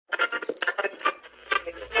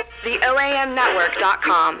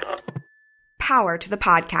TheOAMNetwork.com. Power to the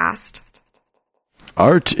podcast.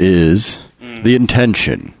 Art is the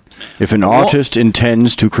intention. If an artist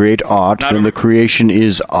intends to create art, then the creation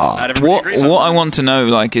is art. What I want to know,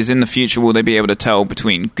 is in the future, will they be able to tell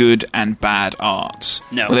between good and bad art?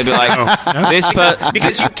 No. Will they be like,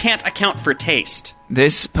 because you can't account for taste.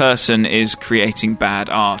 This person is creating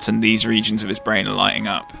bad art, and these regions of his brain are lighting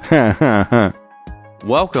up.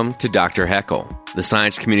 Welcome to Dr. Heckle, the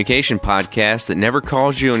science communication podcast that never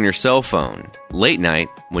calls you on your cell phone, late night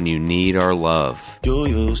when you need our love. You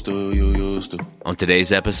used to. On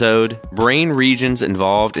today's episode, brain regions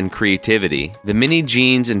involved in creativity, the many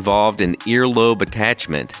genes involved in earlobe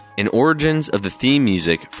attachment, and origins of the theme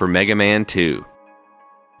music for Megaman 2.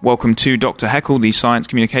 Welcome to Dr. Heckle, the science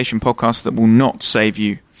communication podcast that will not save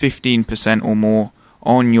you 15% or more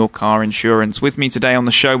on your car insurance. With me today on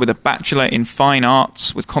the show with a Bachelor in Fine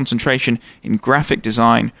Arts with concentration in graphic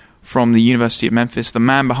design from the University of Memphis, the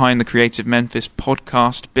man behind the Creative Memphis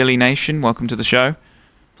podcast, Billy Nation. Welcome to the show.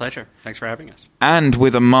 Pleasure. Thanks for having us. And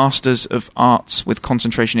with a Masters of Arts with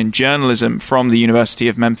concentration in journalism from the University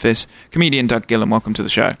of Memphis, comedian Doug Gillon. Welcome to the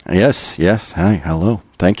show. Yes. Hi, hello.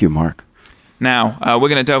 Thank you, Mark. Now, we're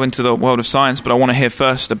going to delve into the world of science, but I want to hear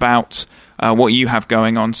first about what you have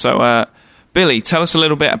going on. So, Billy, tell us a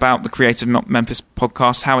little bit about the Creative Memphis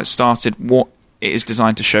podcast, how it started, what it is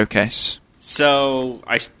designed to showcase. So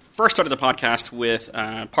I first started the podcast with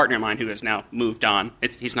a partner of mine who has now moved on.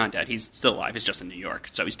 He's not dead. He's still alive. He's just in New York,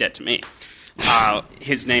 so he's dead to me.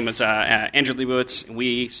 His name is Andrew Leibowitz.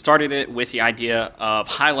 We started it with the idea of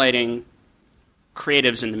highlighting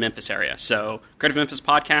creatives in the Memphis area. So Creative Memphis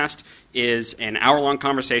podcast is an hour-long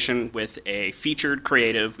conversation with a featured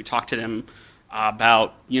creative. We talk to them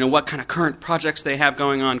about what kind of current projects they have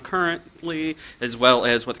going on currently, as well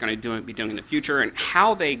as what they're going to be doing in the future, and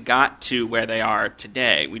how they got to where they are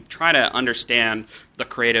today. We try to understand the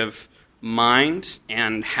creative mind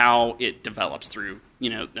and how it develops through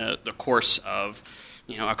the course of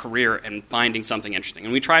a career and finding something interesting.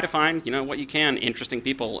 And we try to find what you can interesting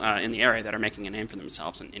people in the area that are making a name for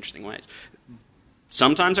themselves in interesting ways.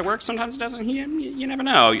 Sometimes it works, sometimes it doesn't. You never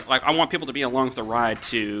know. I want people to be along for the ride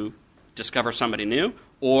to discover somebody new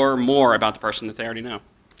or more about the person that they already know.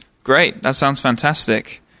 Great. That sounds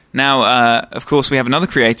fantastic. Now, of course, we have another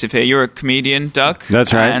creative here. You're a comedian, Doug.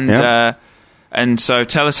 That's right. And, and so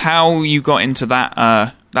tell us how you got into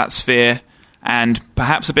that sphere and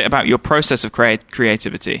perhaps a bit about your process of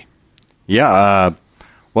creativity. Yeah.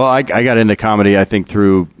 Well, I got into comedy, I think,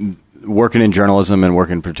 through working in journalism and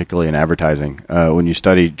working particularly in advertising. When you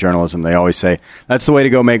study journalism, they always say that's the way to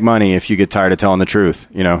go make money if you get tired of telling the truth.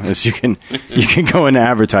 Is you can go into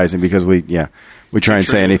advertising because we try and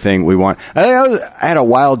say anything we want. I had a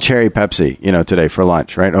wild cherry Pepsi, today for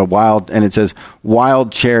lunch, right? And it says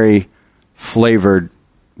wild cherry flavored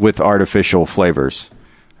with artificial flavors.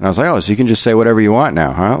 And I was like, so you can just say whatever you want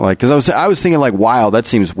now, huh? Because I was thinking wild, that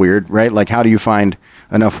seems weird, right? How do you find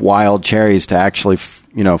enough wild cherries to actually,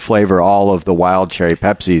 flavor all of the wild cherry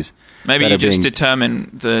Pepsis? Maybe you just determine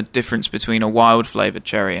the difference between a wild flavored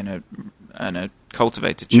cherry and a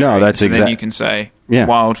cultivated cherry. No, that's exactly. Then you can say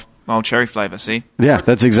wild cherry flavor. See? Yeah,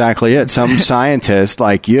 that's exactly it. Some scientist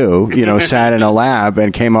like you, sat in a lab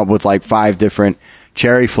and came up with 5 different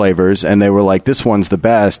cherry flavors, and they were like, "This one's the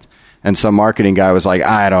best." And some marketing guy was like,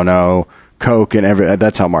 "I don't know, Coke and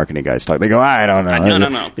that's how marketing guys talk. They go, "I don't know."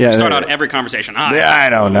 No. Yeah, start out every conversation. I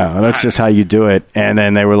don't know. That's just how you do it. And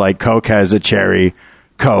then they were like, Coke has a cherry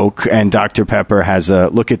Coke, and Dr. Pepper has a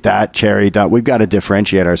look at that cherry. We've got to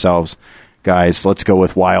differentiate ourselves, guys. Let's go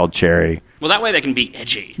with wild cherry. Well, that way they can be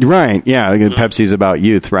edgy. Right. Yeah. Pepsi's about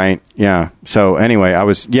youth, right? Yeah. So anyway,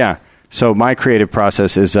 So my creative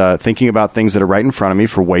process is thinking about things that are right in front of me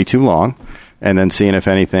for way too long, and then seeing if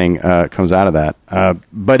anything comes out of that.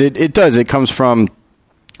 But it does. It comes from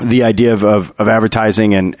the idea of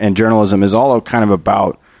advertising and journalism is all kind of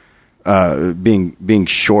about being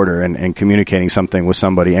shorter and communicating something with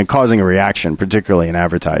somebody and causing a reaction, particularly in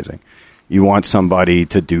advertising. You want somebody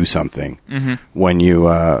to do something when you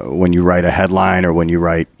write a headline or when you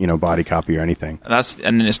write body copy or anything.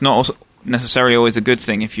 And it's not necessarily always a good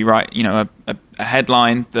thing if you write a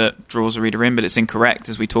headline that draws a reader in, but it's incorrect,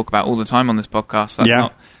 as we talk about all the time on this podcast.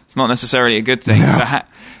 It's not necessarily a good thing. No.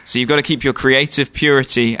 So you've got to keep your creative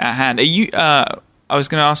purity at hand. Are I was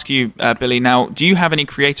going to ask you, Billy. Now, do you have any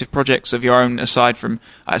creative projects of your own aside from,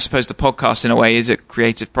 I suppose, the podcast? In a way, is a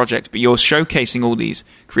creative project, but you're showcasing all these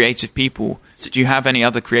creative people. So do you have any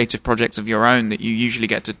other creative projects of your own that you usually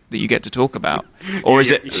get to talk about, or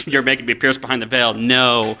is it you're making me pierce behind the veil?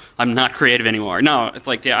 No, I'm not creative anymore. No, it's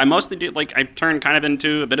like I mostly do. Like I turn kind of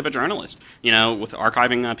into a bit of a journalist, with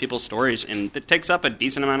archiving people's stories, and it takes up a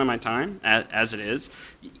decent amount of my time as it is.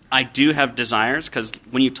 I do have desires because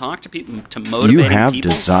when you talk to people to motivate you have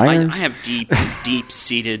people, desires? I have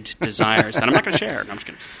deep-seated desires that I'm not going to share. No, I'm just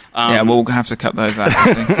kidding. yeah, we'll have to cut those out.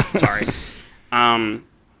 I think. Sorry.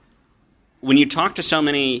 When you talk to so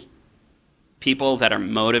many people that are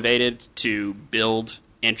motivated to build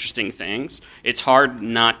interesting things, it's hard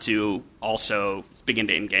not to also begin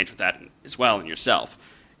to engage with that as well in yourself.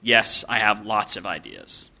 Yes, I have lots of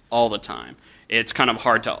ideas all the time. It's kind of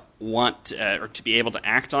hard to want or to be able to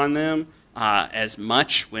act on them as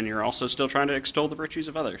much when you're also still trying to extol the virtues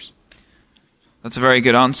of others. That's a very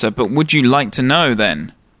good answer. But would you like to know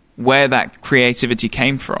then where that creativity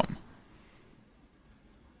came from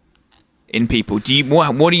in people?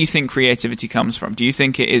 What do you think creativity comes from? Do you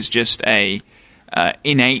think it is just a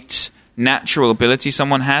innate natural ability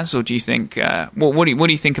someone has, or do you think what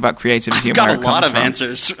do you think about creativity? I've and where got it a lot comes of from?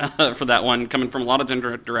 answers for that one, coming from a lot of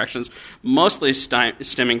different directions, mostly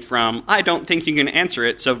stemming from I don't think you can answer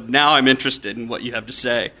it, so now I'm interested in what you have to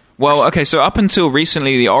say. Well, okay, so up until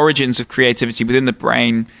recently, the origins of creativity within the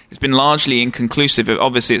brain has been largely inconclusive.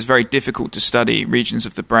 Obviously, it's very difficult to study regions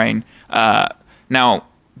of the brain. Now,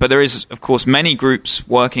 but there is, of course, many groups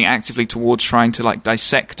working actively towards trying to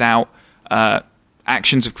dissect out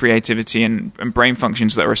actions of creativity and brain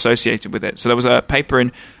functions that are associated with it. So there was a paper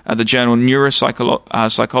in the journal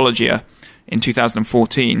Neuropsychology in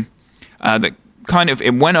 2014 that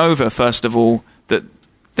it went over, first of all, that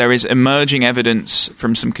there is emerging evidence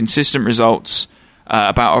from some consistent results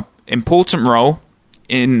about an important role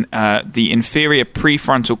in the inferior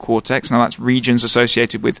prefrontal cortex. Now that's regions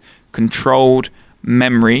associated with controlled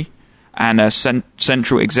memory and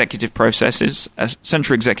central executive processes.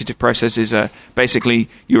 Central executive processes are basically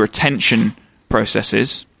your attention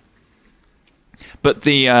processes. But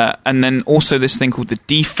and then also this thing called the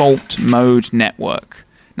default mode network.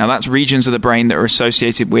 Now that's regions of the brain that are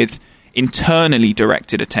associated with internally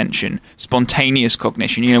directed attention, spontaneous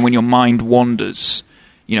cognition, when your mind wanders,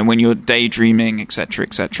 when you're daydreaming, etc.,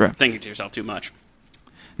 etc. Thinking to yourself too much.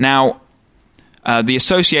 Now, the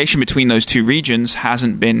association between those two regions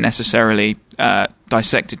hasn't been necessarily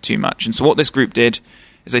dissected too much. And so what this group did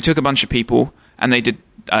is they took a bunch of people and they did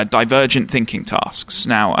divergent thinking tasks.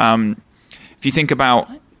 Now, if you think about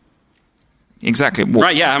exactly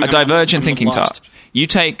right, yeah, a divergent thinking task, you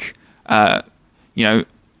take,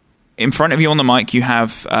 in front of you on the mic, you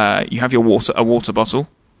have your a water bottle,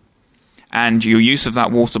 and your use of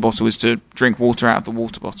that water bottle is to drink water out of the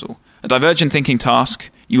water bottle. A divergent thinking task,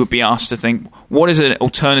 you would be asked to think, what is an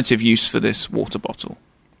alternative use for this water bottle?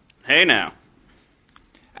 Hey now.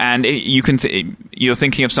 And you're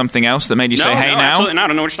thinking of something else that made you say, hey now? Absolutely not. I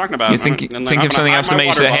don't know what you're talking about. You're thinking of something else that made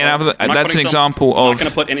you say, hey now? That's an example I'm of not going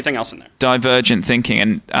to put anything else in there. Divergent thinking.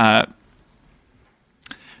 And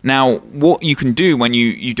now, what you can do when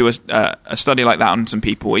you do a study like that on some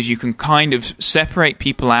people is you can kind of separate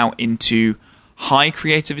people out into high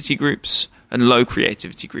creativity groups and low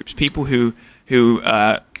creativity groups. People who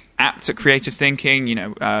apt at creative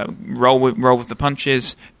thinking, roll with the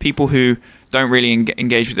punches. People who don't really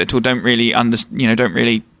engage with it at all, don't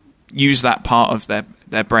really use that part of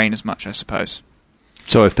their brain as much, I suppose.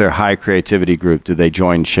 So if they're high creativity group, do they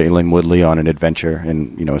join Shailene Woodley on an adventure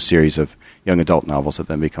in a series of young adult novels that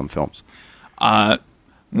then become films?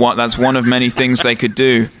 That's one of many things they could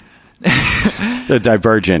do. The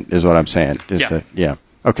Divergent is what I'm saying. Yeah.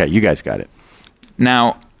 Okay, you guys got it.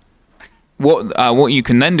 Now, what you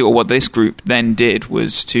can then do, or what this group then did,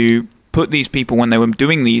 was to put these people, when they were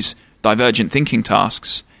doing these divergent thinking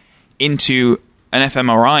tasks, into an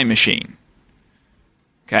fMRI machine.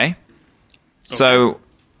 Okay? So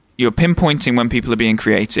you're pinpointing when people are being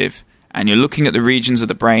creative, and you're looking at the regions of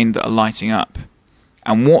the brain that are lighting up.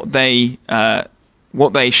 And what they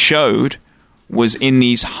showed was in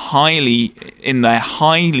their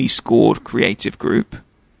highly scored creative group,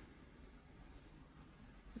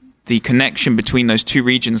 the connection between those two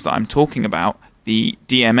regions that I'm talking about, the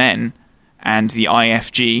DMN and the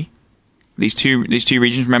IFG, these two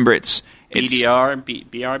regions. Remember, it's PDR,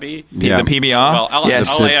 BRB? The PBR. Well,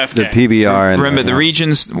 LAFK. The PBR. Remember, the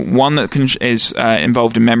regions, one that is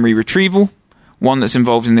involved in memory retrieval, one that's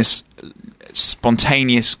involved in this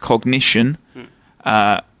spontaneous cognition.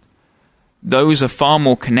 Those are far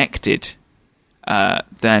more connected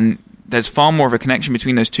than there's far more of a connection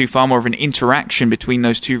between those two, far more of an interaction between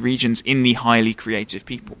those two regions in the highly creative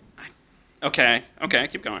people. Okay,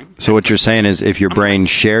 keep going. So what you're saying is if your brain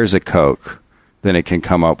shares a Coke, then it can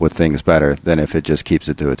come up with things better than if it just keeps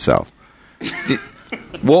it to itself.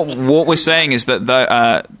 What we're saying is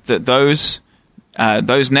that those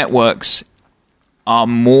networks are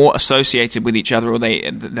more associated with each other, or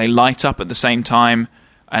they light up at the same time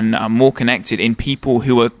and are more connected in people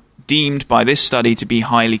who are deemed by this study to be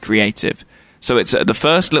highly creative. So it's the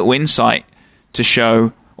first little insight to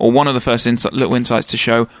show, or one of the first little insights to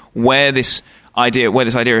show where this idea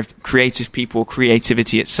of creative people,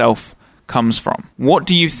 creativity itself comes from. What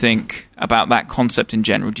do you think about that concept in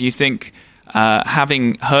general? Do you think,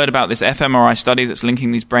 having heard about this fMRI study that's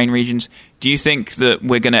linking these brain regions, do you think that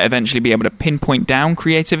we're going to eventually be able to pinpoint down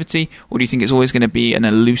creativity, or do you think it's always going to be an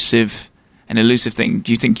elusive thing?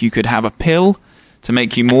 Do you think you could have a pill to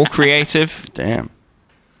make you more creative? Damn.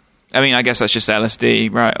 I mean, I guess that's just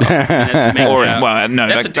LSD, right? That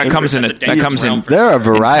comes in. There are a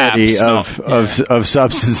variety tabs, of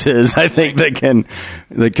substances, I think, that can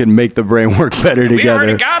make the brain work better together. We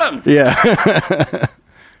already got them. Yeah.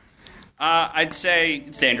 I'd say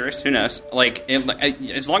it's dangerous. Who knows?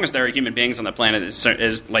 As long as there are human beings on the planet,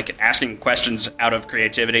 is like asking questions out of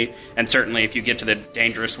creativity. And certainly, if you get to the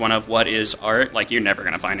dangerous one of what is art, you're never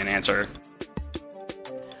going to find an answer.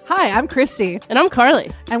 Hi, I'm Christy. And I'm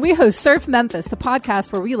Carly. And we host Surf Memphis, the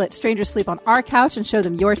podcast where we let strangers sleep on our couch and show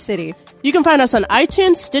them your city. You can find us on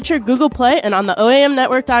iTunes, Stitcher, Google Play, and on the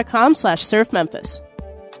oamnetwork.com/surfmemphis.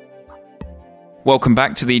 Welcome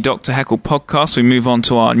back to the Dr. Heckle podcast. We move on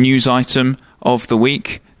to our news item of the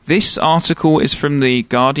week. This article is from The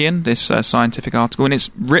Guardian, this scientific article, and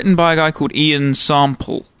it's written by a guy called Ian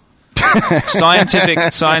Sample.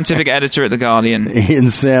 Scientific editor at The Guardian. Ian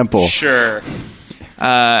Sample. Sure.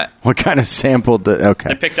 What kind of sample? Okay.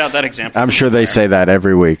 I picked out that example. I'm sure they say that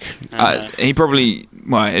every week. He probably...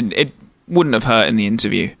 Well, it wouldn't have hurt in the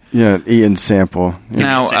interview. Yeah, Ian Sample.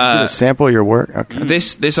 Now, sample your work? Okay.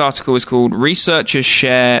 This article is called Researchers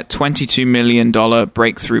Share $22 Million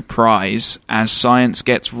Breakthrough Prize as Science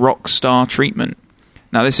Gets Rock Star Treatment.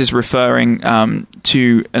 Now, this is referring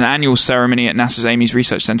to an annual ceremony at NASA's Ames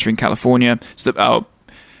Research Center in California. It's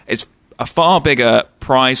a far bigger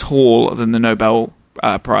prize haul than the Nobel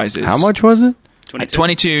prizes. How much was it?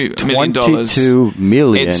 $22 million. $22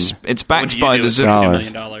 million. It's backed by the Zuckerberg.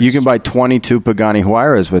 $2 million. You can buy 22 Pagani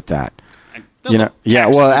Huayras with that.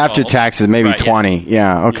 After taxes, maybe right, 20.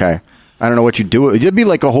 Yeah, okay. I don't know what you do. It'd be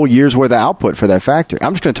like a whole year's worth of output for that factory.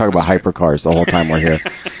 I'm just going to talk about hypercars the whole time we're here.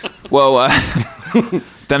 Well,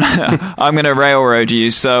 then I'm going to railroad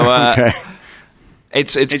you. So okay.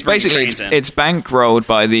 It's basically it's bankrolled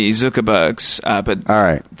by the Zuckerbergs. But all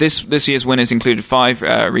right. This year's winners included 5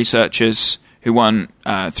 researchers who won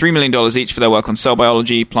 $3 million each for their work on cell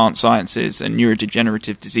biology, plant sciences, and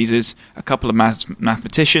neurodegenerative diseases, a couple of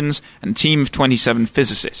mathematicians, and a team of 27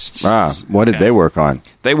 physicists. Wow. What did they work on?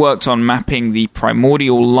 They worked on mapping the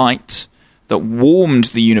primordial light that warmed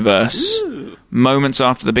the universe moments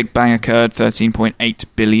after the Big Bang occurred 13.8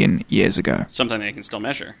 billion years ago. Something they can still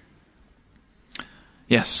measure.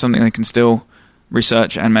 Yes, something they can still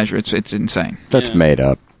research and measure. It's insane. That's made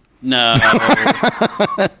up. No.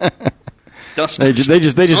 They just don't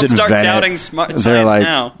invent start doubting it. science They're like,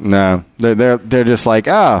 now. No, they're just like,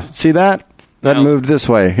 see that moved this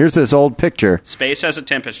way. Here's this old picture. Space has a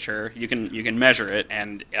temperature. You can measure it,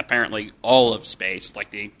 and apparently all of space,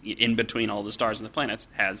 like the in between all the stars and the planets,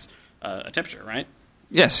 has a temperature, right?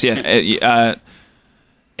 Yes, yeah.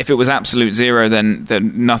 If it was absolute zero, then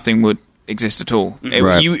nothing would exist at all.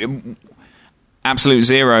 Right. Absolute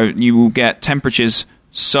zero, you will get temperatures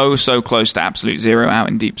so close to absolute zero out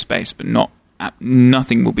in deep space, but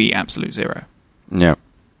nothing will be absolute zero. Yeah.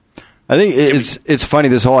 I think it's funny,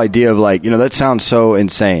 this whole idea of that sounds so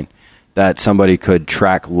insane that somebody could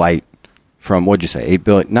track light from, what'd you say, 8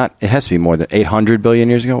 billion? It has to be more than 800 billion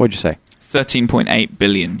years ago. What'd you say? 13.8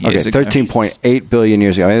 billion years ago. 13.8 billion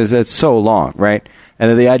years ago. I mean, that's so long, right? And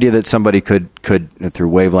then the idea that somebody could through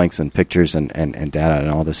wavelengths and pictures and data and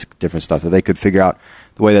all this different stuff, that they could figure out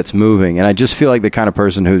the way that's moving. And I just feel like the kind of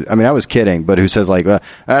person who, I mean, I was kidding, but who says that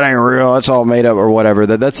ain't real, that's all made up or whatever.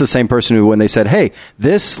 That's the same person who, when they said, hey,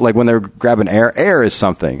 this, when they're grabbing air is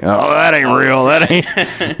something. Oh, that ain't real. That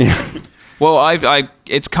ain't. Well,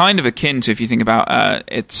 it's kind of akin to, if you think about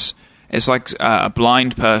it's like a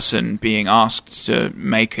blind person being asked to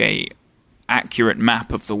make a accurate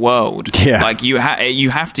map of the world. Yeah. You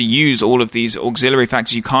have to use all of these auxiliary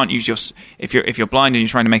factors. You can't use if you're blind and you're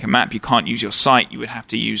trying to make a map, you can't use your sight. You would have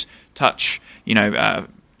to use touch.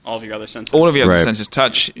 All of your other senses. All of your other senses,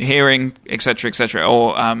 touch, hearing, etc.,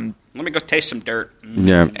 or Let me go taste some dirt.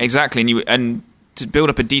 Yeah. Exactly, and to build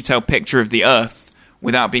up a detailed picture of the Earth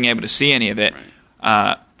without being able to see any of it,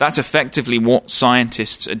 that's effectively what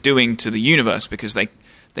scientists are doing to the universe, because they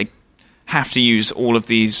have to use all of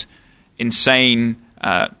these insane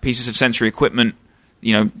pieces of sensory equipment,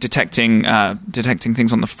 detecting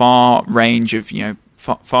things on the far range of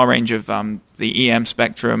the EM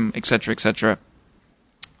spectrum, etc., etc.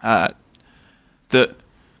 That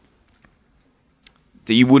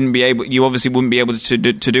you obviously wouldn't be able to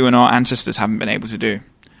do, and our ancestors haven't been able to do.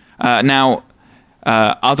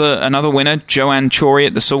 Another winner, Joanne Chory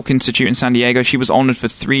at the Salk Institute in San Diego, she was honored for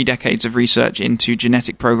 3 decades of research into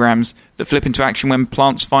genetic programs that flip into action when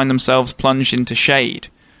plants find themselves plunged into shade.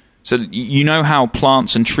 So you know how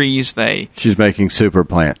plants and trees, She's making super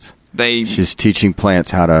plants. She's teaching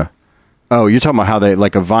plants how to... Oh, you're talking about how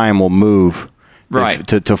like a vine will move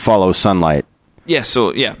to follow sunlight. Yes,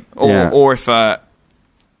 or if,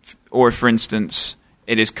 for instance,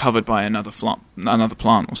 it is covered by another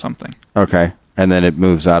plant or something. Okay. And then it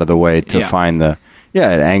moves out of the way to find at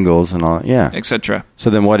angles and all, etc. So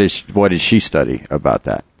then what did she study about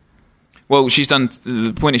that? Well, she's done,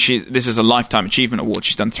 the point is this is a Lifetime Achievement Award.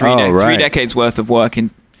 She's done 3 decades worth of work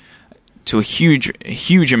to a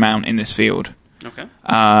huge amount in this field. Okay.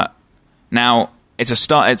 Now, it's a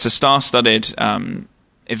star-studded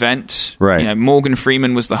event. Right. Morgan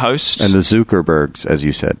Freeman was the host. And the Zuckerbergs, as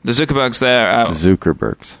you said. The Zuckerbergs there. The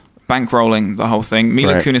Zuckerbergs. Bankrolling the whole thing.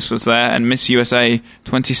 Mila Kunis was there, and Miss USA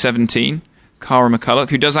 2017, Cara McCulloch,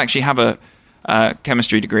 who does actually have a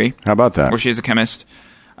chemistry degree. How about that? Or she is a chemist.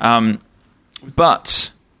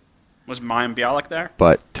 But... Was Mayim Bialik there?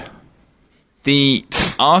 But... The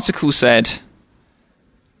article said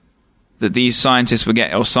that these scientists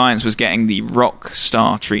science was getting the rock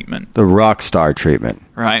star treatment. The rock star treatment.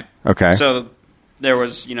 Right. Okay. So there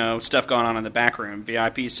was, stuff going on in the back room,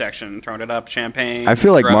 VIP section, throwing it up, champagne. I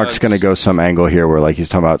feel like drugs. Mark's going to go some angle here where he's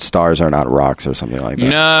talking about stars are not rocks or something like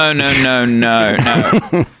that.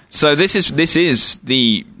 No. So this is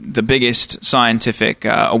the biggest scientific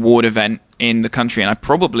award event in the country, and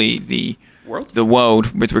probably the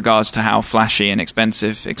world with regards to how flashy and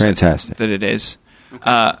expensive Fantastic. that it is.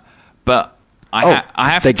 Okay. But I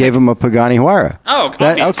have they gave him a Pagani Huayra. Oh,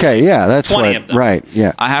 okay, yeah, that's 20 of them. Right,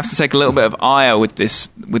 yeah. I have to take a little bit of ire with this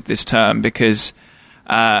term because,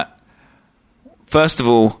 first of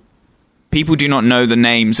all, people do not know the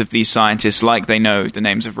names of these scientists like they know the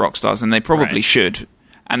names of rock stars, and they probably should.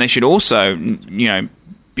 And they should also,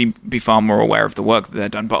 be far more aware of the work that they've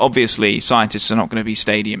done. But obviously, scientists are not going to be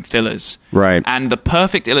stadium fillers. Right. And the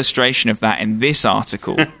perfect illustration of that in this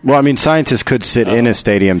article... Well, I mean, scientists could sit in a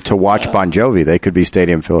stadium to watch Bon Jovi. They could be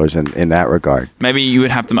stadium fillers in that regard. Maybe you would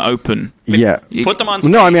have them open. Yeah. Put them on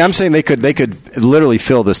stage. No, I mean, I'm saying they could literally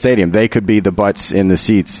fill the stadium. They could be the butts in the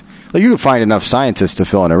seats. Like, you could find enough scientists to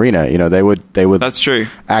fill an arena. They would. That's true.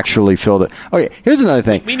 Actually fill it. Okay, here's another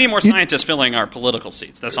thing. We need more scientists filling our political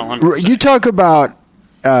seats. That's all I'm going to say. You talk about...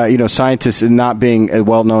 scientists not being as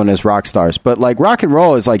well known as rock stars, but like rock and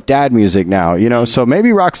roll is like dad music now, so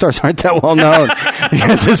maybe rock stars aren't that well known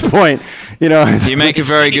at this point. You make a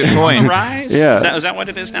very good point. Rise? Yeah, is that what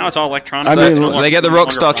it is now? It's all electronic. I mean, they get the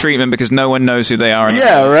rock star treatment because no one knows who they are.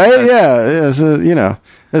 Yeah, right. Yeah. So,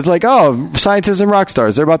 it's like, scientists and rock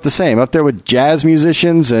stars, they're about the same. Up there with jazz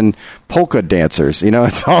musicians and polka dancers.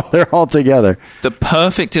 They're all together. The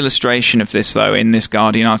perfect illustration of this, though, in this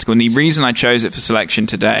Guardian article, and the reason I chose it for selection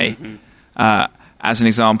today, as an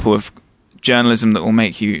example of journalism that will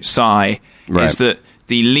make you sigh, is that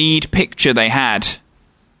the lead picture they had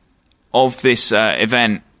of this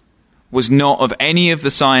event was not of any of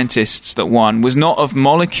the scientists that won, was not of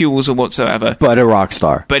molecules or whatsoever. But a rock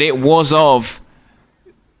star. But it was of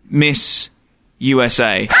Miss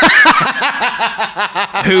USA,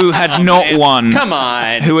 who had not won. Come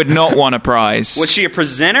on. Who had not won a prize. Was she a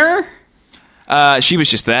presenter? She was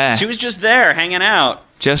just there. She was just there, hanging out.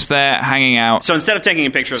 Just there, hanging out. So instead of taking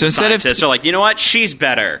a picture of the scientists, they're like, you know what? She's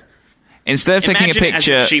better. Instead of taking a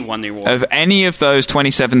picture she won the award. of any of those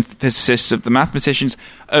 27 physicists, of the mathematicians,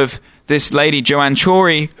 of this lady, Joanne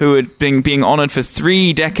Chory, who had been being honored for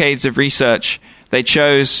 3 decades of research, they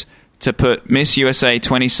chose to put Miss USA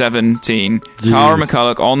 2017, Cara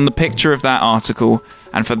McCulloch, on the picture of that article.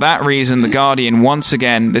 And for that reason, The Guardian, once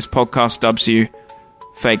again, this podcast dubs you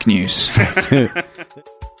fake news.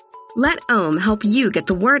 Let Ohm help you get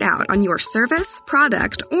the word out on your service,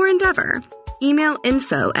 product, or endeavor. Email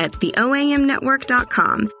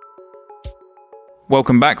info@theoamnetwork.com.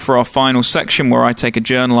 Welcome back for our final section where I take a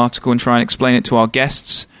journal article and try and explain it to our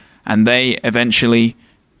guests, and they eventually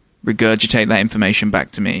regurgitate that information back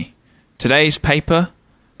to me. Today's paper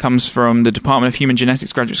comes from the Department of Human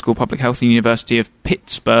Genetics, Graduate School, Public Health, and University of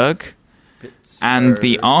Pittsburgh. And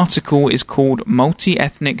the article is called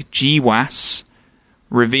Multi-Ethnic GWAS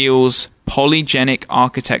Reveals Polygenic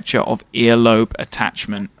Architecture of Earlobe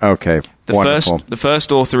Attachment. Okay, wonderful. The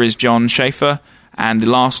first author is John Schaefer, and the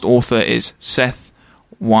last author is Seth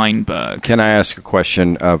Weinberg. Can I ask a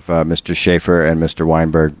question of Mr. Schaefer and Mr.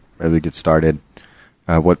 Weinberg as we get started?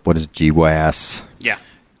 What is GWAS? Yeah.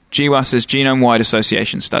 GWAS is Genome-Wide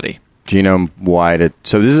Association Study. Genome-wide.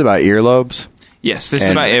 So this is about earlobes? Yes, this is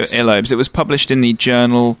about earlobes. It was published in the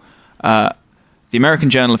journal, the American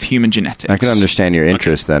Journal of Human Genetics. I can understand your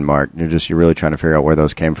interest then, Mark. You're really trying to figure out where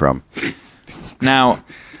those came from. Now,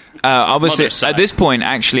 obviously, at this point,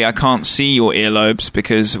 actually, I can't see your earlobes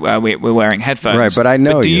because we're wearing headphones. Right, but I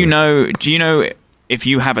know Do you know if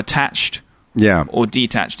you have attached or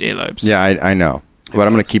detached earlobes? Yeah, I know. But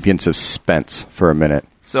I'm going to keep you in suspense for a minute.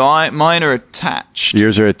 So mine are attached.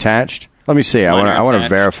 Yours are attached? Let me see. I want to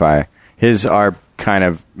verify. His are kind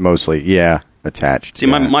of mostly, attached. See,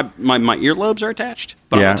 my earlobes are attached,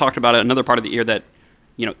 but I talked about another part of the ear that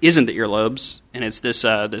isn't the earlobes, and it's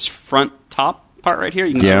this front top part right here.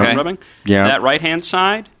 You can see it rubbing. Yeah. That right-hand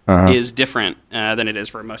side is different than it is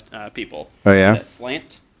for most people. Oh, yeah? That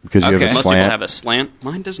slant. Because you have a Most slant. people have a slant.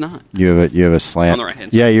 Mine does not. You have a slant On the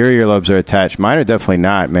right-hand side. Yeah, your earlobes are attached. Mine are definitely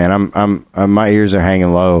not, man. My ears are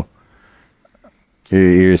hanging low. Your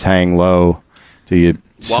ears hang low. Do you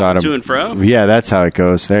Walk to and fro? Yeah, that's how it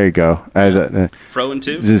goes. There you go. Fro and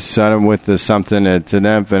two? Just sod them with the something. Maserati.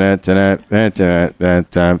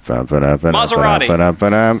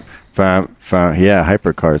 Yeah,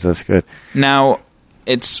 hypercars. That's good. Now,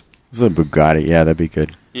 it's a Bugatti. Yeah, that'd be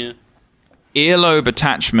good. Yeah. Earlobe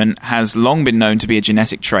attachment has long been known to be a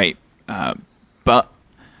genetic trait, and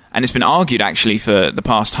it's been argued actually for the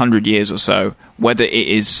past 100 years or so whether it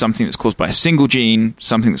is something that's caused by a single gene,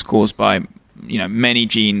 something that's caused by many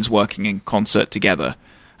genes working in concert together.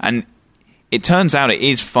 And it turns out it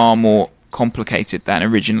is far more complicated than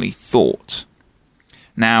originally thought.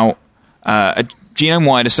 Now, a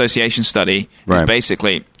genome-wide association study is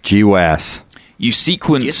basically GWAS. You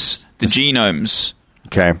sequence the genomes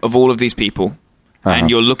of all of these people, and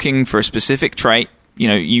you're looking for a specific trait.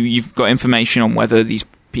 You've got information on whether these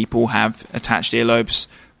people have attached earlobes,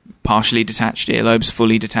 partially detached earlobes,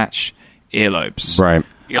 fully detached earlobes. Right.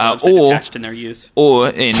 Earlobes detached in their youth. Or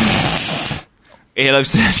in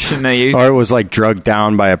earlobes detached in their youth. Or it was like drugged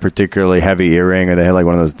down by a particularly heavy earring, or they had like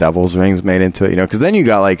one of those devil's rings made into it, because then you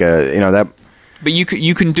got like that. But you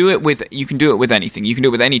can do it with anything. You can do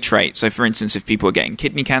it with any trait. So, for instance, if people are getting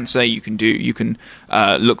kidney cancer, you can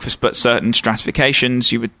look for certain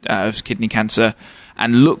stratifications you would of kidney cancer,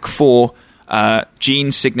 and look for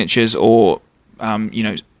gene signatures or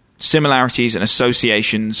similarities and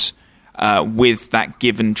associations with that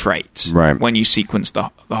given trait when you sequence the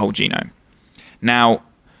whole genome. Now,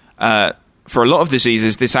 for a lot of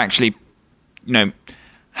diseases, this actually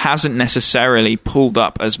hasn't necessarily pulled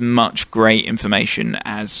up as much great information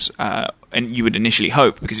as and you would initially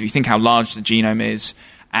hope, because if you think how large the genome is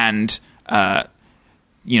and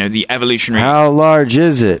the evolutionary... How large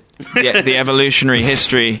is it? The evolutionary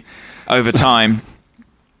history over time,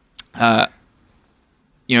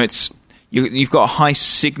 you've got a high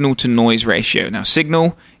signal-to-noise ratio. Now,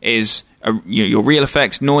 signal is your real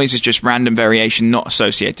effect. Noise is just random variation not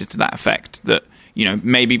associated to that effect that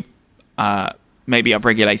maybe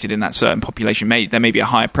upregulated in that certain population. There may be a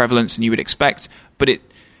higher prevalence than you would expect, but it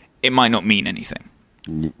might not mean anything.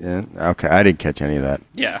 Yeah, okay, I didn't catch any of that.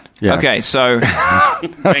 Yeah. Okay, so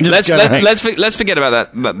let's forget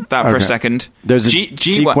about that for a second. There's a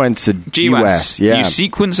sequence of GWAS. Yeah. You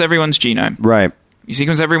sequence everyone's genome. Right. You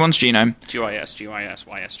sequence everyone's genome. GYS,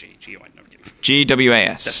 YSG,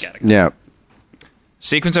 GWAS. Yeah.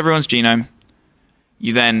 Sequence everyone's genome.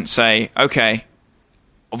 You then say, okay,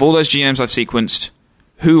 of all those genomes I've sequenced,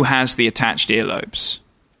 who has the attached earlobes?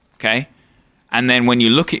 Okay, and then when you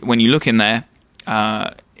look in there,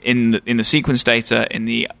 in the sequence data, in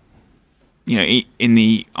the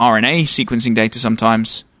RNA sequencing data,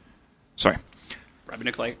 sometimes. Sorry.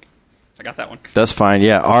 Ribonucleic. I got that one. That's fine.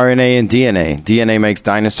 Yeah, RNA and DNA. DNA makes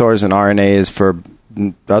dinosaurs, and RNA is for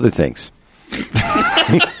other things.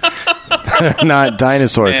 Not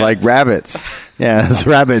dinosaurs, like rabbits. Yeah, it's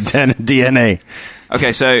rabbits and DNA.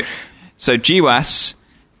 Okay, so GWAS,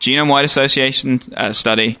 genome-wide association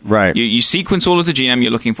study. Right. You sequence all of the genome.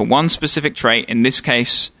 You're looking for one specific trait. In this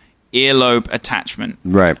case, earlobe attachment.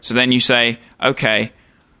 Right. So then you say, okay,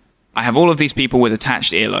 I have all of these people with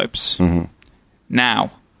attached earlobes. Mm-hmm.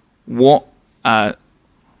 Now, what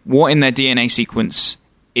in their DNA sequence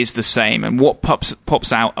is the same, and what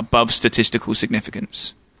pops out above statistical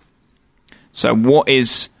significance? So what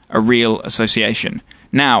is a real association?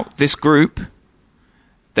 Now, this group,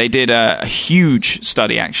 they did a huge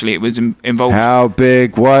study, actually. It was involved... How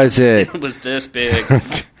big was it? It was this big.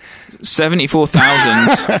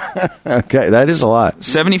 74,000. Okay, that is a lot.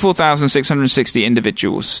 74,660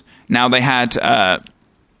 individuals. Now, they had...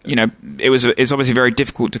 it's obviously very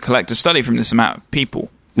difficult to collect a study from this amount of people.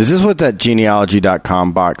 Is this what that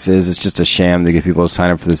genealogy.com box is? It's just a sham to get people to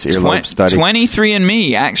sign up for this earlobe study?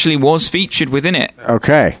 23andMe actually was featured within it.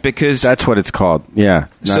 Okay. Because... That's what it's called. Yeah.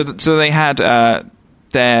 So they had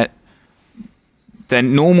their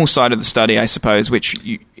normal side of the study, I suppose, which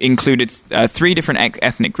included 3 different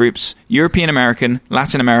ethnic groups: European American,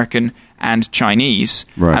 Latin American, and Chinese.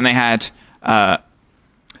 Right. And they had...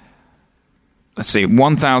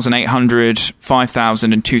 1,800,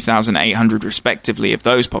 5,000, and 2,800 respectively of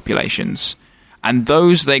those populations. And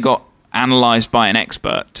those they got analysed by an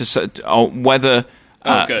expert to whether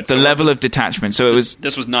the level of detachment. So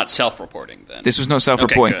this was not self-reporting then? This was not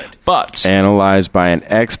self-reporting. Okay, good. But... Analyzed by an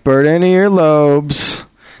expert in earlobes.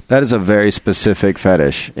 That is a very specific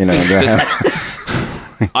fetish.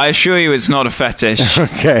 I assure you it's not a fetish.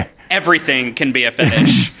 Okay. Everything can be a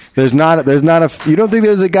fetish. There's not a. You don't think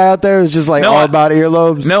there's a guy out there who's just all about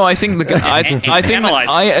earlobes? No, I think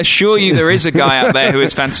I assure you there is a guy out there who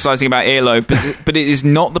is fantasizing about earlobe, but it is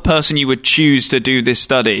not the person you would choose to do this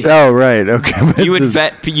study. Oh, right, okay. You would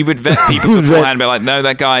vet people beforehand and be like, no,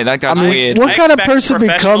 that guy's weird. What kind of person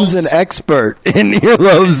becomes an expert in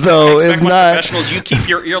earlobes, though? If not, professionals, you keep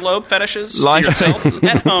your earlobe fetishes to yourself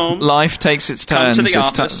at home. Life takes its turns. Come to the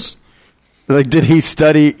office. Did he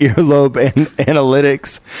study earlobe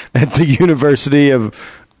analytics at the University of,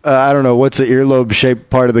 I don't know, what's the earlobe-shaped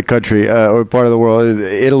part of the country or part of the world?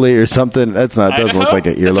 Italy or something? Doesn't look like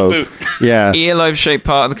an earlobe. Yeah. Earlobe-shaped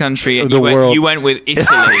part of the country. World. You went with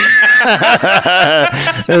Italy.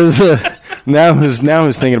 Now who's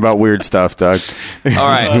thinking about weird stuff, Doug? All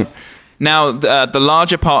right. Now, the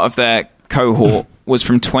larger part of their cohort was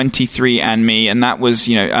from 23andMe, and that was,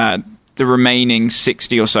 the remaining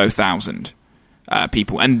 60 or so thousand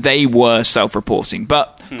people, and they were self-reporting.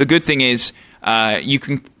 But the good thing is,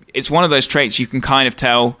 it's one of those traits you can kind of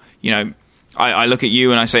tell. I look at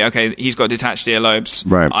you and I say, okay, he's got detached earlobes.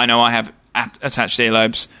 Right. I know I have attached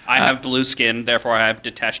earlobes. I have blue skin, therefore I have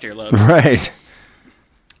detached earlobes. Right.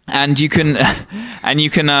 And you can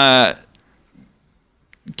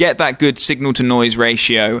get that good signal-to-noise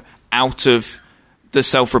ratio out of the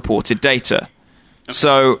self-reported data. Okay.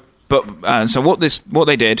 So what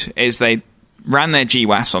they did is they ran their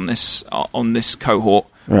GWAS on this cohort,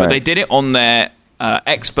 right. But they did it on their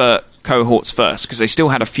expert cohorts first because they still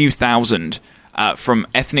had a few thousand from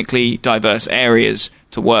ethnically diverse areas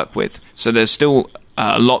to work with. So there's still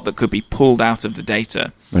a lot that could be pulled out of the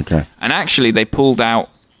data. Okay. And actually, they pulled out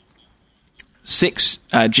 6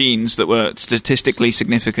 genes that were statistically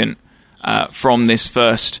significant from this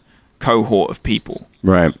first cohort of people.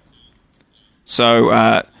 Right. So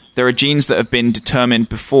there are genes that have been determined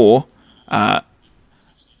before,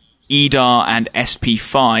 EDAR and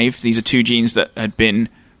SP5. These are 2 genes that had been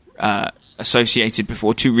associated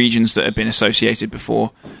before, 2 regions that had been associated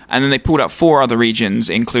before. And then they pulled out 4 other regions,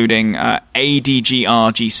 including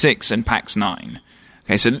ADGR-G6 and PAX9.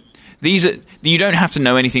 Okay, so you don't have to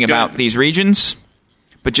know anything about these regions,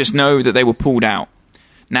 but just know that they were pulled out.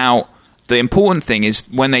 Now, the important thing is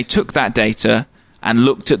when they took that data and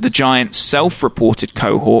looked at the giant self-reported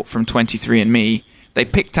cohort from 23andMe, they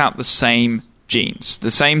picked out the same genes.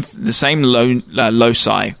 The same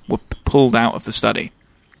loci were pulled out of the study.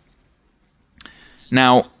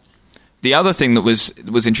 Now, the other thing that was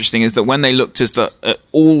interesting is that when they looked at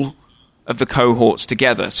all of the cohorts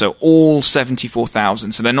together, so all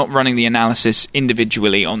 74,000, so they're not running the analysis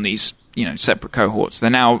individually on these separate cohorts. They're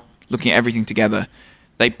now looking at everything together.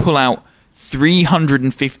 They pull out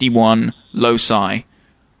 351 loci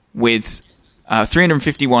with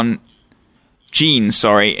 351 genes,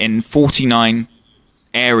 in 49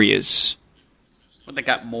 areas. What, they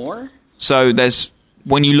got more? So there's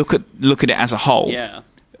when you look at it as a whole, yeah,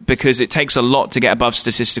 because it takes a lot to get above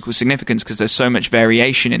statistical significance because there's so much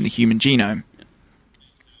variation in the human genome.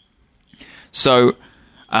 So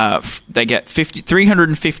they get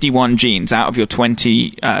 351 genes out of your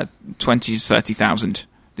 20 to 30,000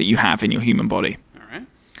 that you have in your human body. All right.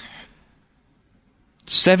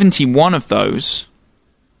 71 of those,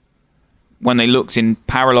 when they looked in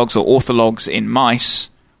paralogs or orthologs in mice,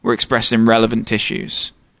 were expressed in relevant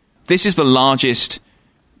tissues. This is the largest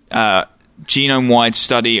genome-wide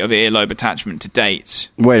study of earlobe attachment to date.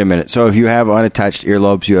 Wait a minute. So if you have unattached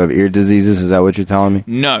earlobes, you have ear diseases? Is that what you're telling me?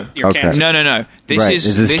 No. Okay. No.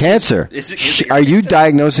 Is this cancer? Is it Are you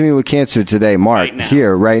diagnosing me with cancer today, Mark?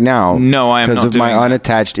 Right now? No, I am not because of my doing that.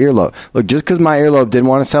 unattached earlobe. Look, just because my earlobe didn't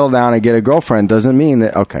want to settle down and get a girlfriend doesn't mean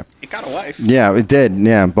that... Okay. It got a wife. Yeah, it did.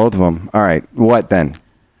 Yeah, both of them. All right. What then?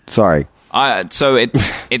 Sorry. So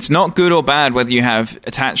it's not good or bad whether you have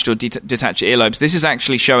attached or detached earlobes. This is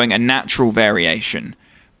actually showing a natural variation.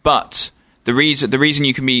 But the reason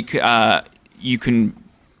you can be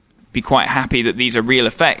quite happy that these are real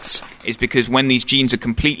effects is because when these genes are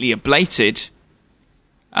completely ablated,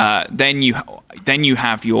 then you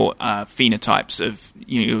have your phenotypes of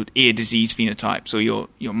your ear disease phenotypes or your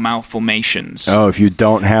malformations. Oh, if you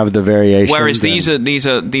don't have the variation. Whereas these are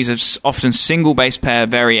often single base pair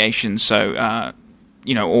variations, so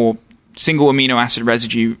or single amino acid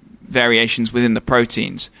residue variations within the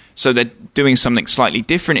proteins. So they're doing something slightly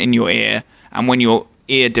different in your ear, and when your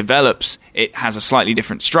ear develops, it has a slightly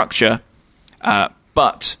different structure.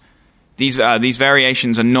 But these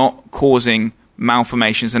variations are not causing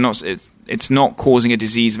malformations. They're not. It's not causing a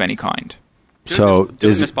disease of any kind. Doing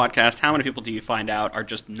this podcast, how many people do you find out are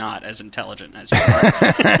just not as intelligent as you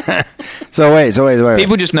are? So wait.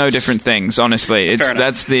 People just know different things. Honestly,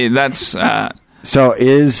 So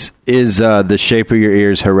is the shape of your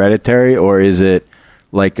ears hereditary, or is it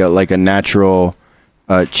like a natural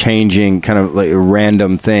changing kind of like a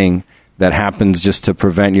random thing that happens just to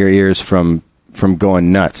prevent your ears from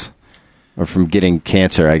going nuts or from getting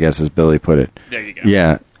cancer? I guess, as Billy put it. There you go.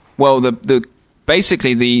 Yeah. Well,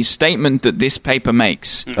 basically the statement that this paper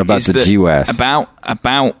makes about is the that GWAS about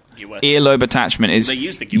earlobe attachment is They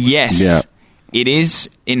use the GWAS. yes. Yeah. It is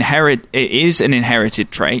an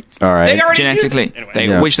inherited trait. All right. They already Genetically, knew that.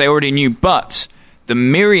 Anyway. which they already knew, but the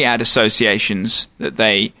myriad associations that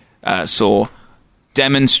they saw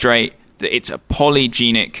demonstrate that it's a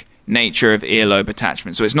polygenic nature of earlobe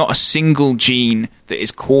attachment. So it's not a single gene that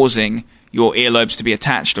is causing your earlobes to be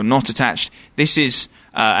attached or not attached. This is,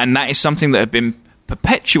 and that is something that have been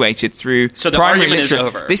perpetuated through so the primary argument is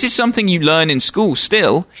literature. over. This is something you learn in school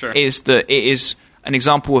still, Sure. is that it is an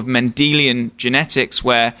example of Mendelian genetics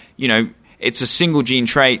where, it's a single gene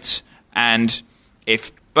trait, and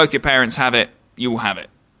if both your parents have it, you will have it,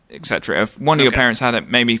 etc. If one of your parents had it,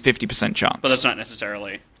 maybe 50% chance. But that's not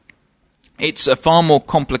necessarily... It's a far more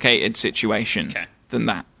complicated situation than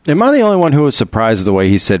that. Am I the only one who was surprised at the way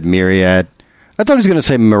he said myriad? I thought he was going to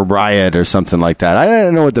say myriad or something like that. I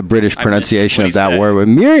don't know what the British pronunciation of that word was.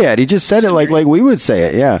 Myriad. He just said it like we would say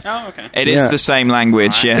it. Yeah. Oh, okay. It is the same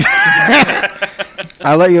language. Yes.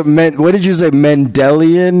 I like it. What did you say?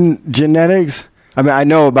 Mendelian genetics. I mean, I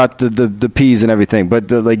know about the P's and everything, but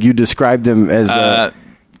you described him as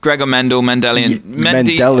Gregor Mendel, Mendelian.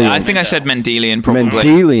 Mendelian. I think I said Mendelian. Probably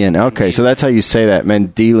Mendelian. Okay, so that's how you say that.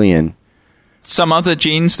 Mendelian. Some other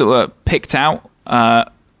genes that were picked out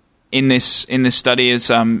in this study as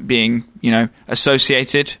being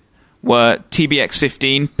associated were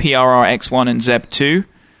TBX15, PRRX1, and ZEB2.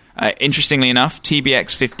 Interestingly enough,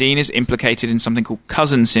 TBX15 is implicated in something called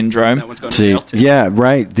cousin syndrome. That one's going to jail too. Yeah,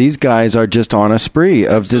 right. These guys are just on a spree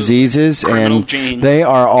of diseases, Criminal and genes. they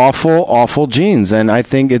are awful, awful genes. And I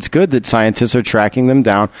think it's good that scientists are tracking them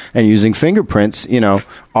down and using fingerprints,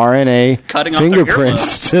 RNA Cutting off their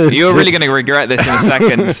fingerprints. You're really going to regret this in a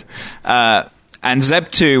second. And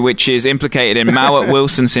ZEB2, which is implicated in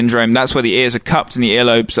Mowat-Wilson syndrome, that's where the ears are cupped and the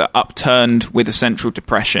earlobes are upturned with a central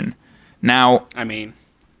depression. Now, I mean...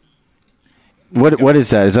 What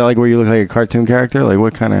is that? Is that like where you look like a cartoon character? Like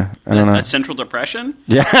what kind of... I don't know. A central depression?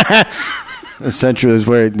 Yeah. The central is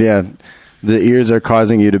where, the ears are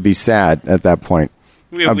causing you to be sad at that point.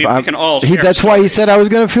 We can all share That's why he said I was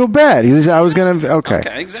going to feel bad. He said I was going to...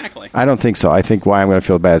 Okay, exactly. I don't think so. I think why I'm going to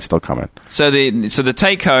feel bad is still coming. So the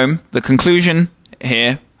take home, the conclusion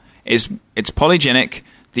here is it's polygenic.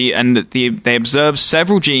 They observe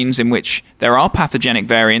several genes in which there are pathogenic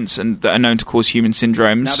variants and that are known to cause human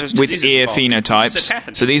syndromes with ear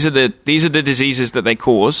phenotypes. So these are the diseases that they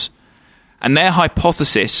cause, and their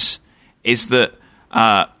hypothesis is that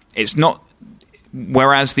it's not.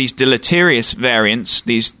 Whereas these deleterious variants,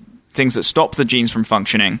 these things that stop the genes from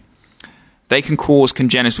functioning, they can cause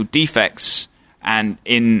congenital defects and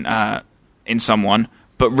in someone.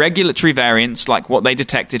 But regulatory variants, like what they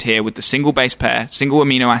detected here with the single base pair, single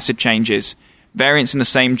amino acid changes, variants in the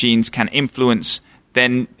same genes can influence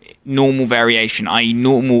then normal variation, i.e.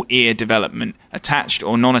 normal ear development, attached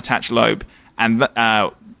or non-attached lobe. And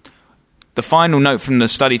the final note from the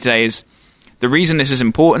study today is the reason this is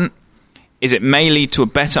important is it may lead to a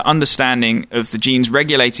better understanding of the genes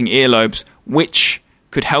regulating earlobes, which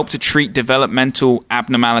could help to treat developmental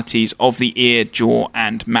abnormalities of the ear, jaw,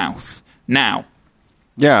 and mouth. Now,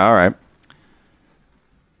 Yeah, all right.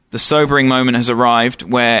 the sobering moment has arrived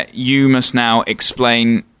where you must now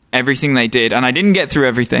explain everything they did. And I didn't get through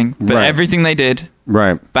everything, but Right. everything they did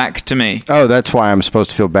Right. back to me. Oh, that's why I'm supposed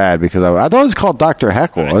to feel bad, because I thought it was called Dr.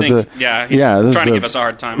 Heckle. I think, It's he's this trying is to give us a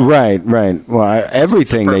hard time. Right. Well,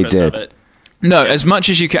 everything they Purpose of did. it. No, as much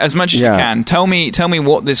as you can. Yeah. You can. Tell me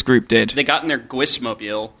what this group did. They got in their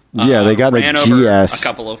Gwissmobile. Yeah, they got ran the over GS. a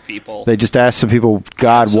couple of people. They just asked some people,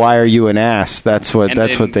 God, why are you an ass? That's what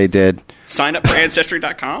And they did. Signed up for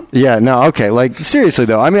Ancestry.com. Yeah, no, okay. Like, seriously,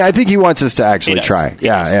 though. I mean, I think he wants us to actually He does. try. He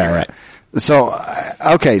Yeah. does. You're right. So,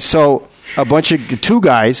 okay, so a bunch of two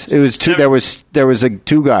guys. It was two. There was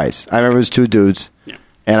two guys. I remember it was two dudes, Yeah.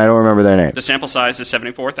 and I don't remember their names. The sample size is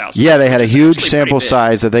 74,000. Yeah, they had a which is huge actually sample pretty big.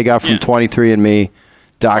 size that they got from Yeah.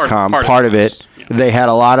 23andme.com. Part of of it it. was, yeah. They had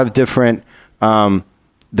a lot of different.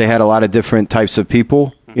 They had a lot of different types of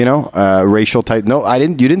people. You know, racial type. No, I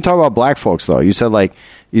didn't. You didn't talk about black folks though. You said like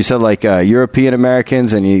European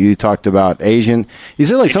Americans, and you talked about Asian. You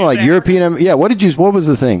said like Did something you like say European. Yeah. What was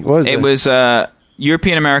the thing? What was It was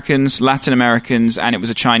European Americans, Latin Americans, and it was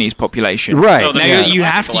a Chinese population. Right. So the- Now Yeah. you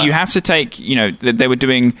have to take they were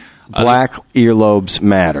doing black earlobes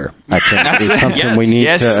matter. I think is something we need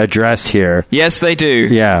yes. to address here. Yes, they do.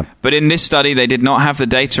 Yeah. But in this study, they did not have the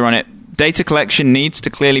data on it. Data collection needs to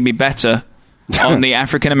clearly be better on the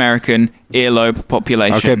African American earlobe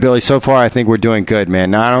population. Okay, Billy. So far, I think we're doing good,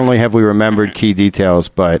 man. Not only have we remembered key details,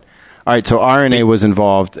 but all right. So RNA was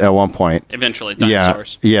involved at one point. Eventually,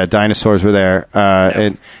 dinosaurs. Yeah, dinosaurs were there.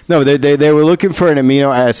 And no, they were looking for an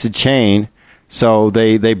amino acid chain, so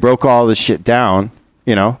they broke all this shit down.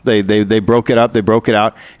 You know, they broke it up, they broke it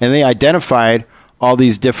out, and they identified all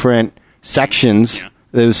these different sections. Yeah.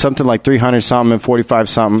 There was something like 300 something and 45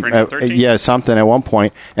 something. 313? Yeah, something at one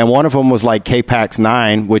point. And one of them was like K-Pax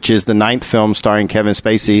 9, which is the 9th film starring Kevin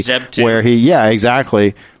Spacey. Zeb 2. Where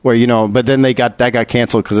exactly. Where, you know, but then that got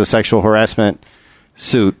canceled because of sexual harassment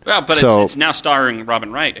suit. Well, but So- it's now starring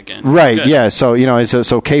Robin Wright again. Right, Good. yeah. So, you know,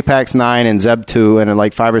 so K-Pax 9 and Zeb 2 and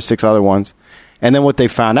like 5 or 6 other ones. And then what they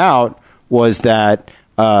found out was that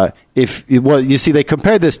you see, they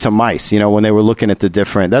compared this to mice, you know, when they were looking at the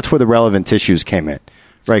different, that's where the relevant tissues came in,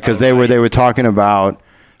 right? Because they were talking about,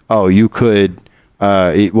 you could,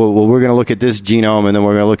 we're going to look at this genome, and then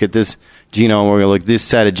we're going to look at this genome, we're going to look at this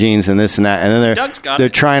set of genes and this and that. And then Doug's got they're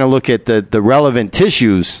it. trying to look at the relevant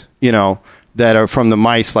tissues, you know, that are from the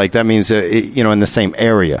mice. Like that means, you know, in the same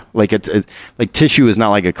area. Like like tissue is not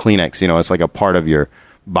like a Kleenex, you know, it's like a part of your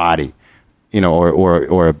body. You know,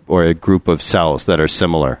 or a group of cells that are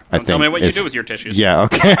similar. I think. Tell me what you do with your tissues. Yeah.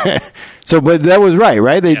 Okay. So, but that was right.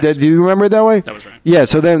 Yes. Do you remember it that way? That was right. Yeah.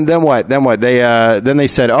 So then what? Then they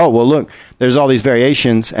said, oh well, look, there's all these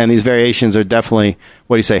variations, and these variations are definitely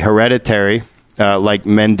what do you say, hereditary, like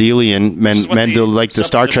Mendelian, like the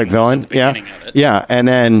Star Trek villain. Yeah. Yeah. And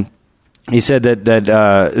then he said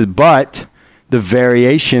that but the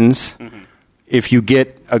variations. Mm-hmm. If you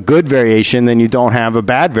get a good variation, then you don't have a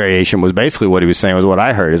bad variation. Was basically what he was saying. Was what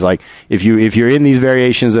I heard. Is like if you're in these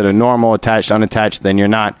variations that are normal, attached, unattached, then you're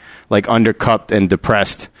not like undercupped and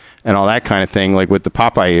depressed and all that kind of thing. Like with the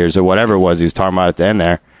Popeye ears or whatever it was he was talking about at the end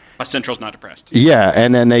there. My central's not depressed. Yeah,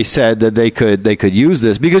 and then they said that they could use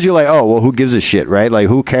this because you're like, oh well, who gives a shit, right? Like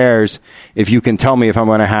who cares if you can tell me if I'm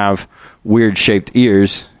going to have weird shaped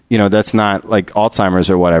ears. You know, that's not like Alzheimer's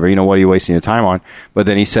or whatever. You know, what are you wasting your time on? But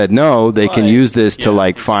then he said, no, they can use this to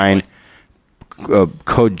like find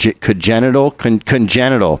congenital.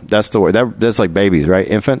 That's the word. That's like babies, right?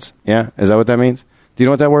 Infants. Yeah. Is that what that means? Do you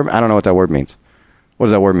know what that word? I don't know what that word means. What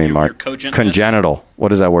does that word mean, Mark? Congenital. What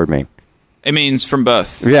does that word mean? It means from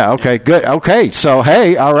birth. Yeah. Okay. Good. Okay. So,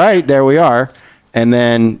 hey, all right, there we are. And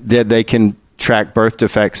then they can track birth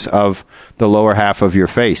defects of the lower half of your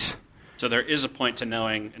face. So there is a point to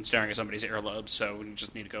knowing and staring at somebody's earlobes. So we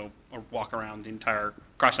just need to go or walk around the entire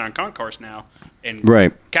cross-town concourse now and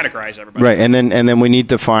categorize everybody. Right, and then we need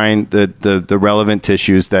to find the relevant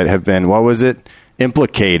tissues that have been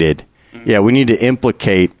implicated. Mm-hmm. Yeah, we need to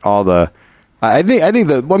implicate all the. I think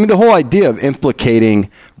the whole idea of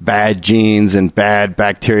implicating bad genes and bad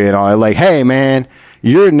bacteria and all, like, hey man,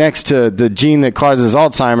 you're next to the gene that causes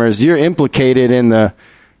Alzheimer's. You're implicated in the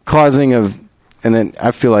causing of. And then I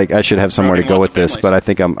feel like I should have somewhere to go with this, but I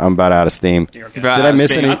think I'm about out of steam. Did I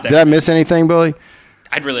miss anything, Billy?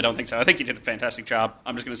 I really don't think so. I think you did a fantastic job.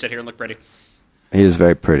 I'm just going to sit here and look pretty. He is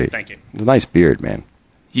very pretty. Thank you. It's a nice beard, man.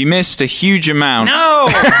 You missed a huge amount. No!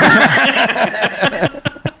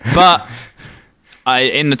 But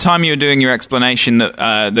in the time you were doing your explanation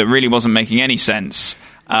that really wasn't making any sense,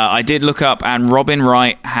 I did look up, and Robin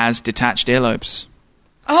Wright has detached earlobes.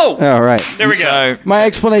 Oh, All right. there we go. So My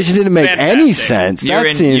explanation didn't make any sense.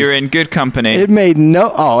 you're in good company. It made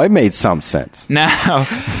it made some sense. Now,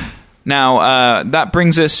 that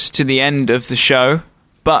brings us to the end of the show,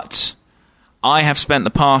 but I have spent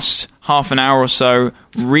the past half an hour or so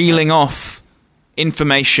reeling off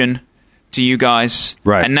information to you guys.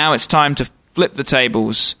 Right. And now it's time to flip the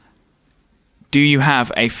tables. Do you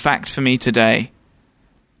have a fact for me today,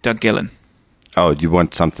 Doug Gillon? Oh, you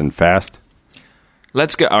want something fast?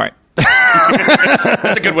 Let's go. All right.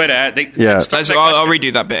 That's a good way to add. Yeah. I'll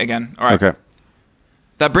redo that bit again. All right. Okay.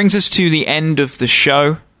 That brings us to the end of the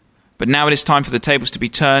show, but now it is time for the tables to be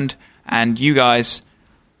turned and you guys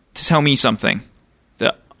to tell me something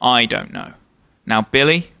that I don't know. Now,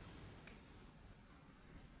 Billy,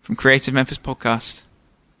 from Creative Memphis Podcast,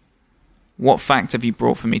 what fact have you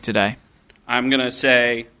brought for me today? I'm going to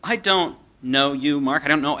say, I don't know you, Mark. I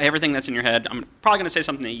don't know everything that's in your head. I'm probably going to say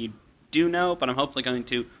something that you do know, but I'm hopefully going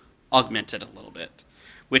to augment it a little bit,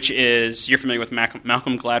 which is, you're familiar with Malcolm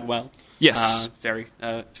Gladwell? Yes. Very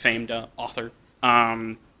famed author.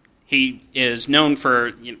 He is known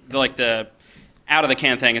for, the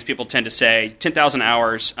out-of-the-can thing, as people tend to say, 10,000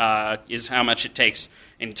 hours is how much it takes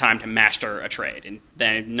in time to master a trade. And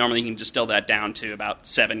then normally you can distill that down to about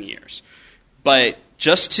 7 years. But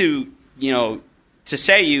just to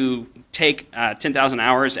say you take 10,000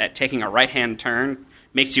 hours at taking a right-hand turn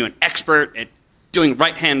makes you an expert at doing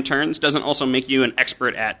right-hand turns doesn't also make you an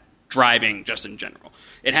expert at driving just in general.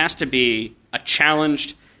 It has to be a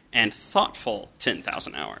challenged and thoughtful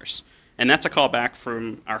 10,000 hours. And that's a callback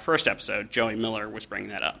from our first episode. Joey Miller was bringing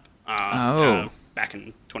that up back in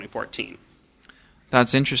 2014.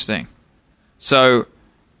 That's interesting. So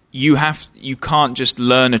you can't just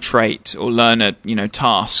learn a trait or learn a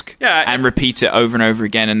task and repeat it over and over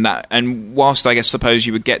again. And whilst I suppose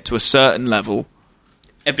you would get to a certain level,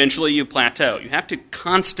 eventually you plateau. You have to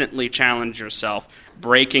constantly challenge yourself,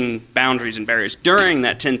 breaking boundaries and barriers during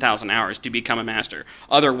that 10,000 hours to become a master.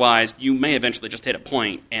 Otherwise, you may eventually just hit a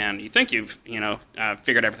point and you think you've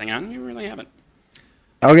figured everything out, and you really haven't.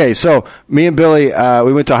 Okay, so me and Billy,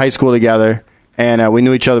 we went to high school together, and we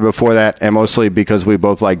knew each other before that, and mostly because we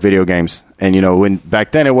both like video games. And when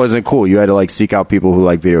back then it wasn't cool. You had to seek out people who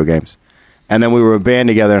like video games. And then we were a band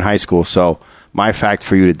together in high school. So my fact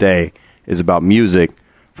for you today is about music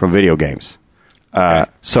from video games.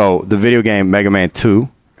 So the video game Mega Man 2,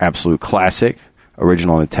 absolute classic,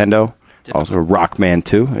 original Nintendo. Also Rockman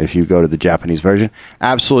 2, if you go to the Japanese version.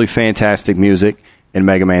 Absolutely fantastic music in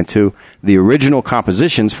Mega Man 2. The original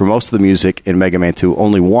compositions for most of the music in Mega Man 2,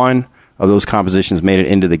 only one of those compositions made it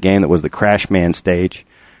into the game. That was the Crash Man stage.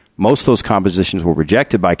 Most of those compositions were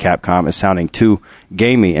rejected by Capcom as sounding too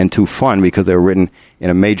gamey and too fun because they were written in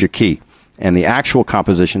a major key. And the actual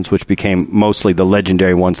compositions, which became mostly the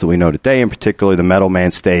legendary ones that we know today, in particular the Metal Man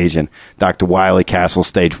stage and Dr. Wily Castle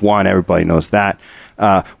Stage 1, everybody knows that,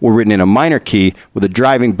 were written in a minor key with a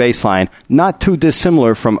driving bass line not too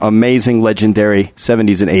dissimilar from amazing, legendary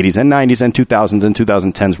 70s and 80s and 90s and 2000s and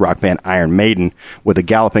 2010s rock band Iron Maiden with a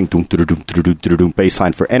galloping bass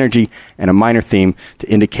line for energy and a minor theme to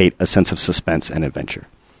indicate a sense of suspense and adventure.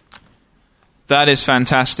 That is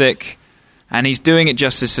fantastic. And he's doing it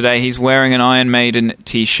justice today. He's wearing an Iron Maiden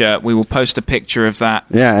T-shirt. We will post a picture of that.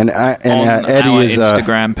 Yeah, and Eddie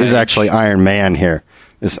Instagram page. is actually Iron Man here.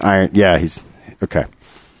 This Iron, yeah, he's okay.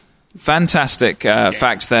 Fantastic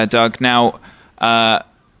facts there, Doug. Now,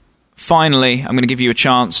 finally, I'm going to give you a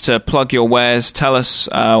chance to plug your wares. Tell us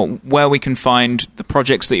where we can find the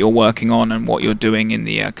projects that you're working on and what you're doing in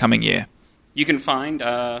the coming year. You can find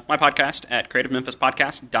my podcast at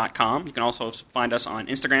creativememphispodcast.com. You can also find us on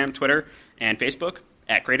Instagram, Twitter, and Facebook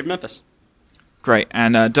at Creative Memphis. Great.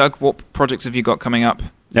 And Doug, what projects have you got coming up?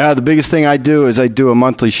 Yeah, the biggest thing I do is I do a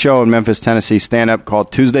monthly show in Memphis, Tennessee, stand-up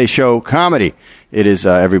called Tuesday Show Comedy. It is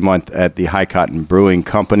every month at the High Cotton Brewing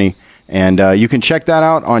Company. And you can check that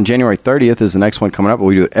out on January 30th is the next one coming up. But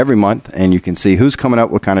we do it every month, and you can see who's coming up,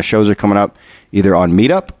 what kind of shows are coming up, either on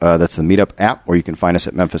Meetup, that's the Meetup app, or you can find us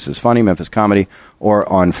at Memphis is Funny, Memphis Comedy,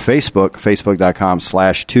 or on Facebook,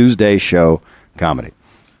 facebook.com/Tuesday Show Comedy.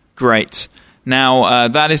 Great. Now,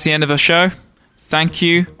 that is the end of our show. Thank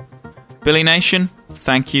you, Billy Nation.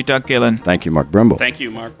 Thank you, Doug Gillon. Thank you, Mark Brimble. Thank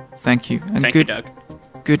you, Mark. Thank you. And Thank you, Doug.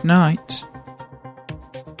 Good night.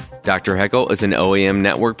 Dr. Heckle is an OEM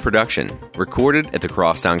network production, recorded at the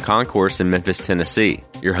Crosstown Concourse in Memphis, Tennessee.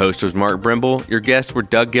 Your host was Mark Brimble. Your guests were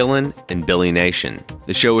Doug Gillon and Billy Nation.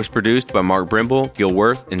 The show was produced by Mark Brimble, Gil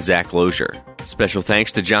Worth, and Zach Lozier. Special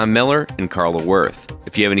thanks to John Miller and Carla Worth.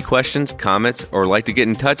 If you have any questions, comments, or would like to get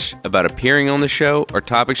in touch about appearing on the show or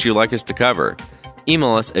topics you'd like us to cover,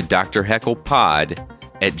 email us at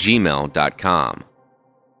drhecklepod@gmail.com.